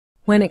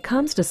When it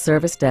comes to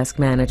service desk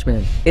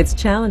management, it's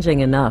challenging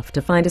enough to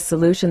find a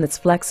solution that's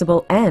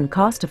flexible and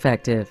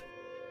cost-effective.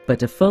 But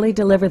to fully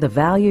deliver the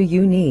value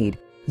you need,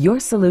 your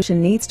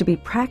solution needs to be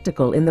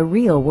practical in the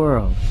real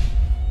world.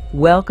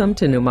 Welcome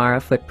to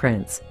Numara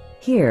Footprints.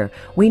 Here,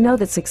 we know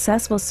that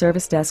successful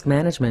service desk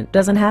management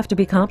doesn't have to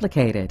be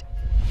complicated.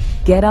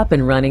 Get up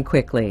and running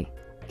quickly.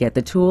 Get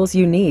the tools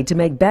you need to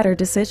make better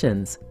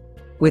decisions.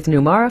 With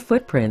Numara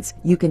Footprints,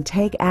 you can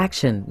take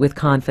action with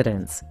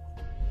confidence.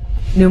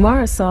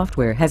 Numara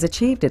software has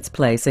achieved its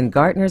place in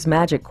Gartner's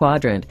Magic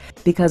Quadrant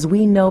because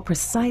we know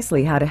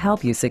precisely how to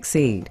help you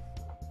succeed.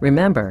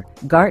 Remember,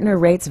 Gartner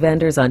rates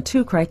vendors on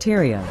 2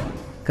 criteria: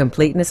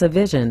 completeness of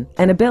vision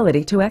and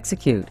ability to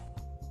execute.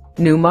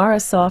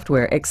 Numara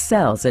software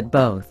excels at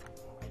both.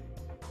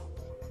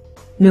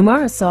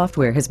 Numara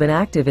software has been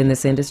active in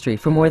this industry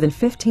for more than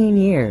 15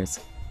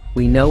 years.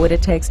 We know what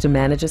it takes to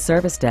manage a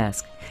service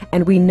desk,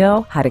 and we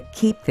know how to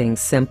keep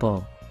things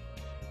simple.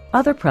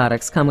 Other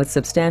products come with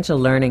substantial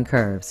learning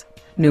curves.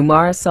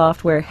 Numara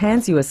software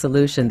hands you a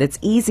solution that's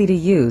easy to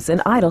use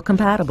and idle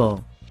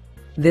compatible.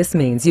 This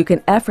means you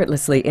can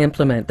effortlessly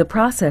implement the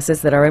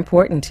processes that are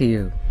important to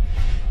you.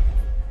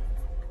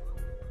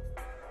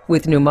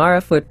 With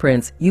Numara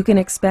Footprints, you can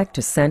expect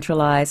to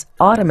centralize,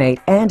 automate,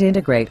 and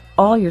integrate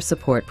all your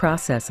support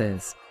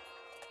processes.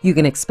 You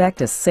can expect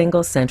a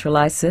single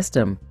centralized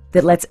system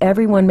that lets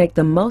everyone make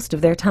the most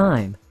of their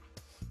time.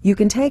 You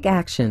can take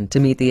action to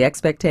meet the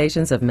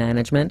expectations of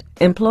management,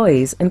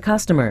 employees, and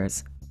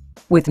customers.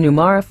 With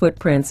Numara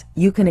Footprints,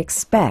 you can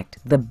expect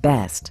the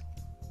best.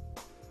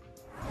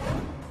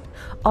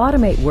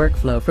 Automate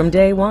workflow from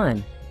day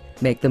one.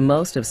 Make the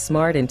most of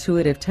smart,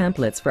 intuitive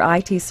templates for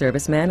IT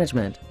service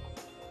management.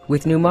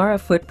 With Numara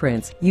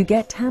Footprints, you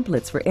get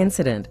templates for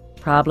incident,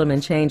 problem,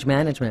 and change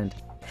management.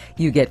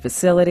 You get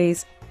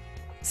facilities,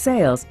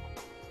 sales,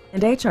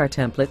 and HR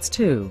templates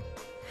too.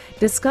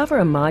 Discover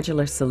a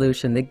modular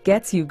solution that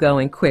gets you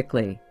going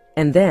quickly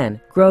and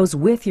then grows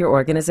with your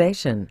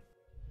organization.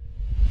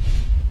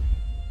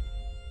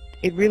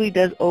 It really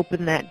does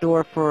open that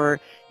door for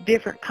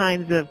different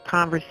kinds of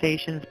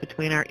conversations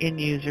between our end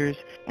users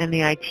and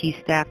the IT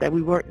staff that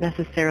we weren't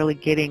necessarily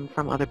getting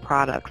from other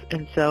products.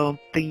 And so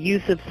the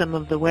use of some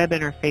of the web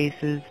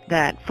interfaces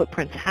that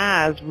Footprints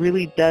has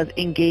really does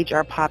engage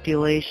our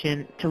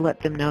population to let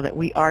them know that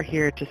we are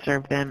here to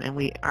serve them and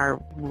we are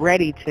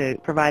ready to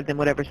provide them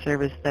whatever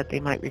service that they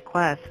might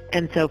request.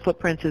 And so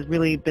Footprints has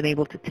really been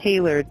able to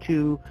tailor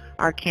to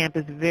our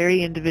campus'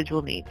 very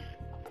individual needs.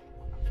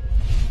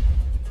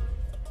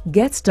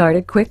 Get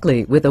started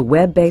quickly with a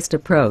web-based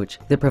approach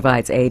that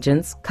provides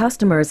agents,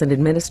 customers, and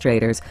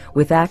administrators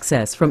with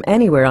access from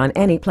anywhere on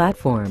any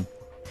platform.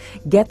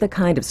 Get the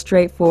kind of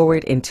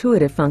straightforward,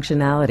 intuitive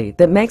functionality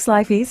that makes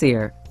life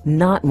easier,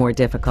 not more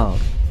difficult.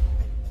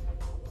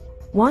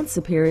 Want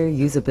superior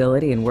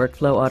usability and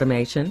workflow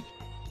automation?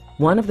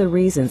 One of the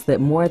reasons that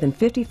more than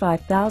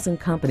 55,000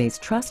 companies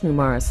trust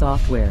Numara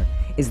software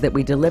is that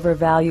we deliver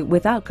value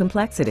without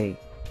complexity.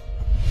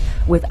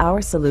 With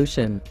our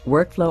solution,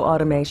 workflow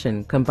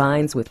automation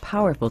combines with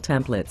powerful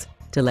templates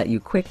to let you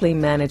quickly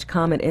manage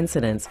common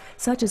incidents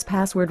such as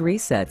password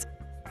resets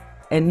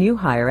and new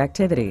hire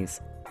activities.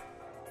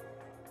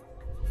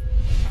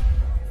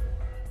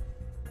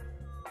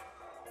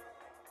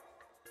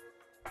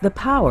 The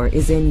power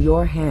is in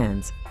your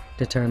hands.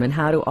 Determine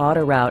how to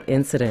auto-route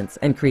incidents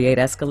and create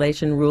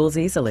escalation rules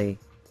easily.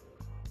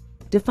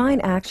 Define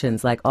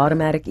actions like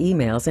automatic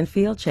emails and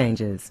field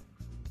changes.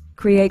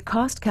 Create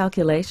cost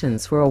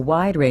calculations for a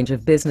wide range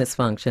of business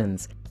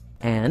functions,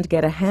 and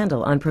get a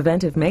handle on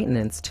preventive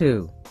maintenance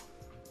too.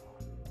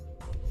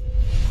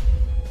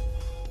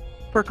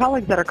 For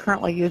colleagues that are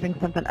currently using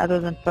something other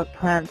than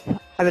Footprints,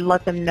 I would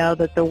let them know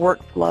that the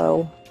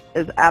workflow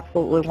is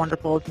absolutely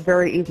wonderful. It's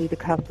very easy to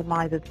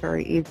customize. It's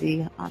very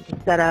easy to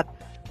set up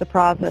the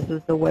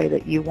processes the way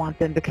that you want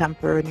them to come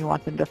through and you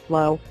want them to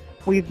flow.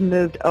 We've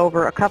moved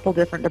over a couple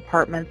different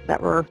departments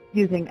that were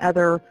using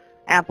other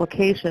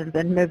applications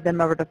and moved them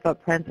over to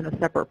Footprints in a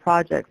separate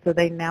project, so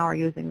they now are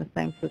using the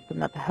same system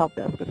that the help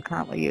desk is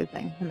currently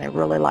using, and they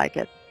really like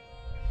it.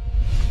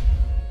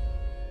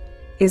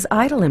 Is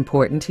idle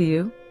important to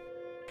you?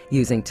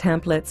 Using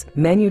templates,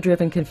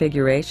 menu-driven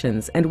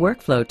configurations, and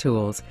workflow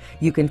tools,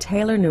 you can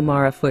tailor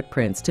Numara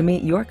Footprints to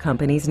meet your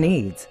company's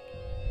needs.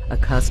 A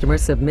customer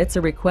submits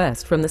a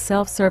request from the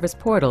self-service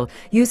portal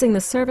using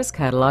the Service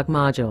Catalog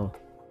module.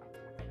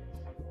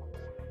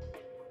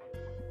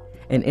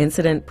 An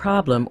incident,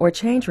 problem, or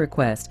change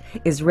request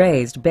is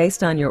raised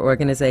based on your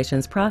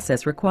organization's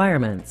process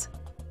requirements.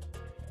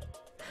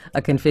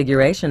 A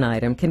configuration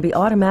item can be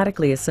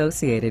automatically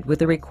associated with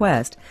the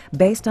request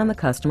based on the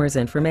customer's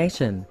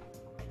information.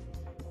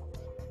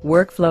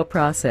 Workflow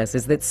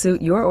processes that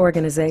suit your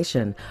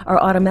organization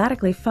are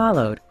automatically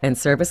followed, and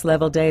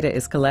service-level data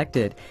is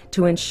collected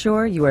to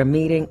ensure you are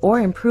meeting or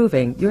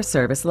improving your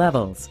service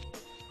levels.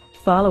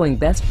 Following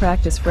best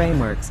practice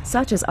frameworks,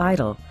 such as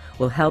IDLE,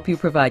 will help you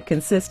provide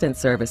consistent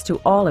service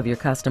to all of your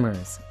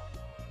customers.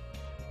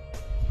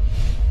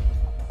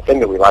 The thing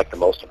that we like the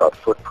most about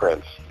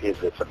Footprints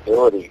is its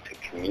ability to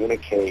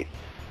communicate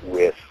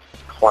with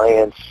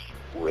clients,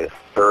 with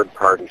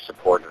third-party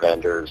support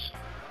vendors,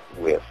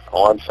 with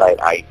on-site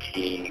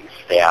IT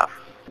staff,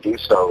 do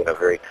so in a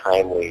very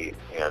timely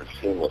and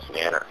seamless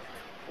manner.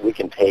 We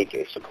can take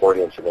a support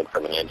incident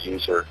from an end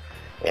user,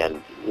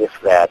 and if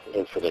that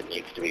incident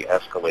needs to be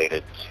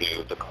escalated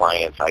to the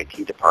client's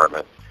IT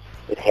department,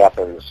 it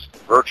happens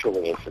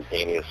virtually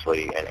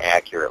instantaneously and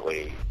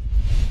accurately.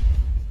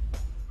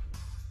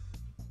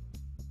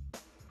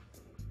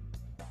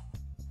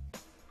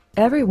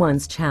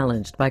 Everyone's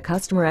challenged by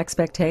customer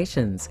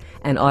expectations,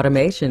 and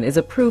automation is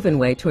a proven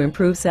way to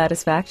improve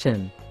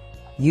satisfaction.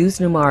 Use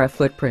Numara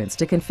Footprints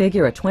to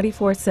configure a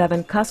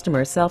 24/7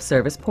 customer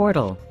self-service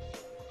portal.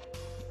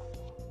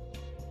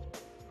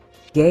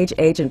 Gauge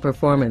agent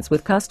performance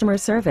with customer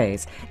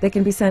surveys that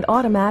can be sent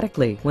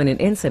automatically when an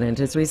incident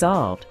is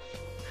resolved.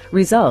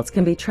 Results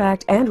can be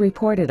tracked and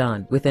reported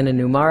on within a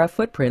Numara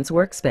Footprints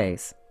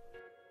workspace.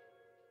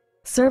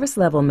 Service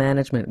level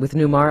management with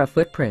Numara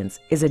Footprints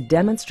is a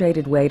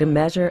demonstrated way to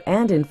measure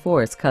and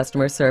enforce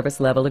customer service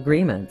level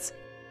agreements.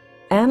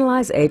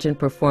 Analyze agent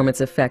performance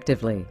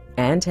effectively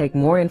and take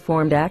more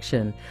informed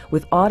action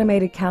with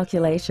automated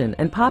calculation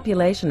and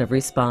population of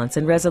response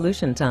and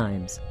resolution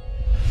times.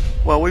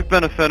 Well, we've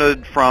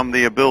benefited from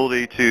the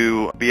ability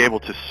to be able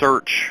to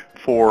search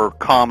for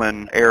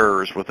common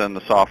errors within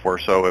the software.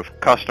 So if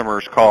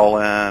customers call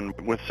in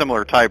with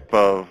similar type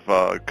of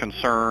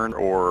concern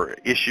or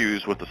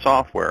issues with the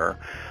software,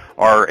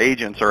 our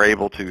agents are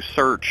able to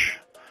search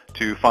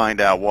to find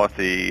out what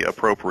the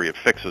appropriate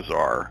fixes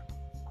are.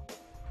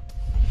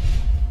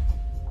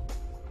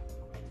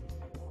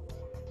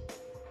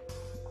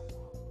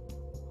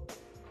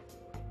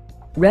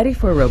 Ready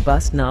for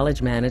robust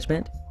knowledge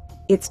management?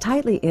 It's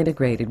tightly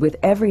integrated with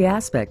every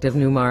aspect of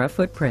Numara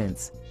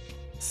Footprints.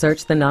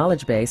 Search the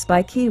knowledge base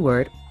by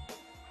keyword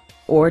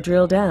or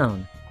drill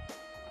down.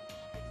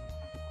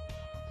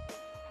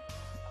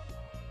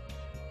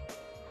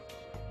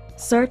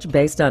 Search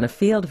based on a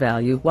field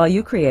value while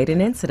you create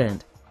an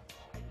incident.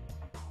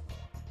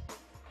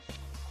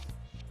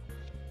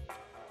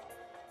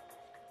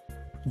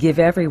 Give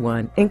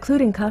everyone,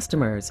 including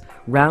customers,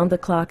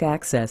 round-the-clock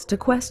access to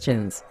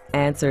questions,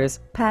 answers,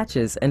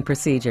 patches, and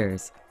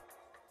procedures.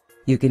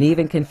 You can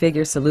even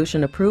configure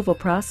solution approval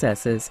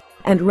processes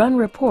and run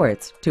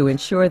reports to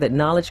ensure that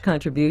knowledge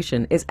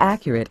contribution is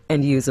accurate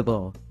and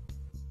usable.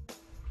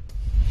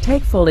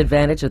 Take full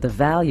advantage of the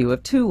value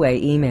of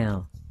two-way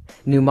email.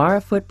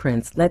 Numara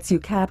Footprints lets you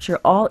capture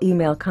all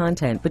email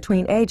content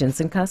between agents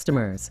and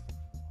customers.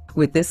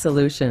 With this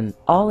solution,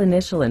 all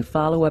initial and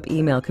follow-up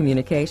email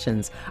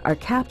communications are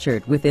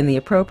captured within the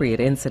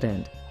appropriate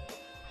incident.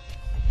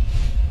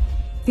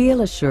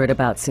 Feel assured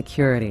about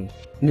security.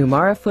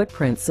 Numara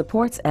Footprints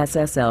supports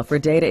SSL for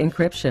data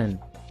encryption,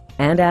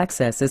 and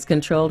access is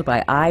controlled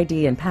by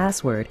ID and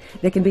password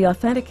that can be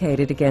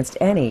authenticated against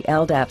any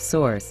LDAP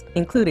source,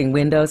 including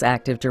Windows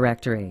Active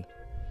Directory.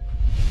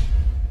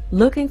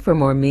 Looking for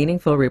more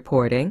meaningful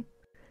reporting?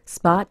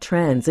 Spot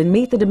trends and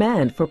meet the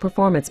demand for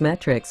performance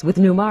metrics with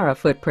Numara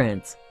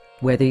Footprints.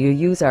 Whether you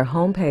use our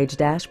homepage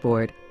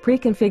dashboard,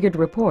 pre-configured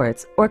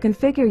reports, or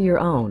configure your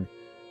own,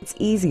 it's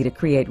easy to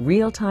create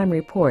real-time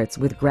reports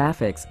with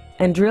graphics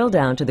and drill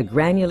down to the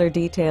granular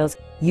details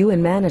you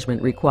and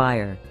management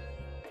require.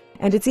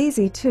 And it's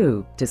easy,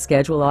 too, to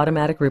schedule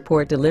automatic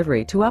report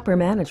delivery to upper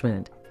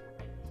management.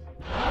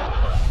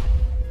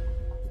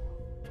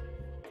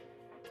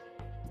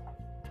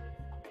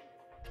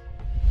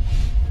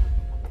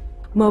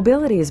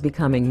 Mobility is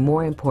becoming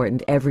more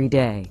important every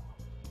day.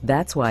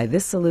 That's why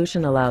this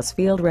solution allows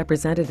field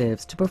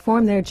representatives to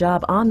perform their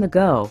job on the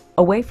go,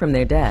 away from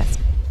their desk.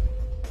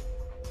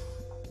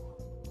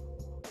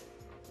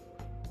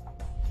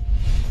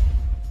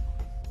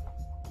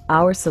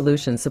 Our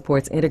solution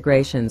supports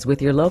integrations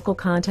with your local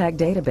contact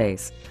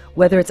database,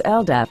 whether it's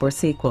LDAP or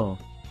SQL.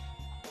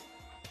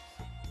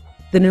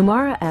 The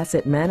Numara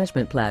Asset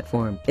Management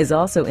Platform is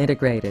also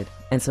integrated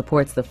and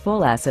supports the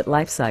full asset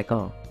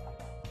lifecycle.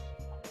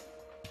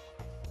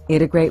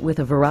 Integrate with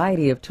a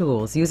variety of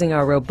tools using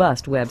our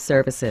robust web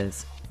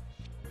services.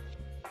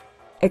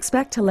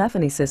 Expect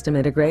telephony system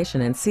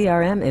integration and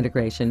CRM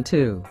integration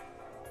too.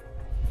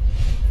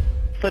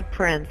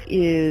 Footprints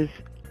is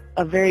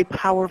a very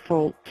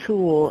powerful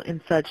tool in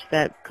such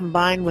that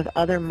combined with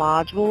other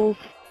modules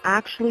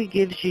actually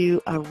gives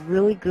you a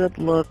really good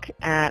look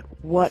at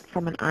what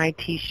from an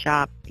IT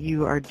shop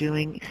you are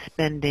doing,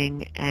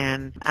 spending,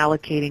 and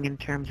allocating in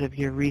terms of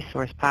your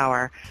resource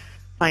power,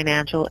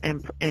 financial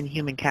and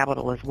human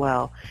capital as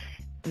well.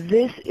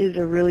 This is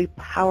a really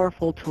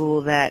powerful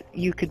tool that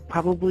you could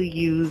probably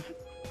use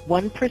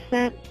 1%,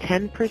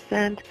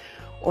 10%,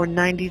 or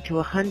 90 to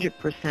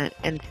 100%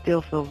 and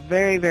still feel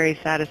very, very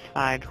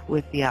satisfied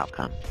with the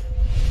outcomes.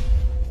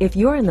 If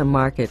you're in the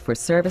market for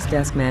service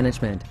desk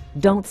management,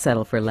 don't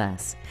settle for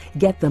less.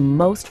 Get the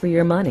most for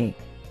your money.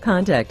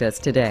 Contact us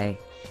today.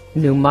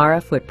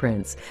 Numara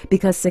Footprints,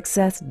 because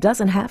success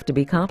doesn't have to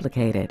be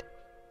complicated.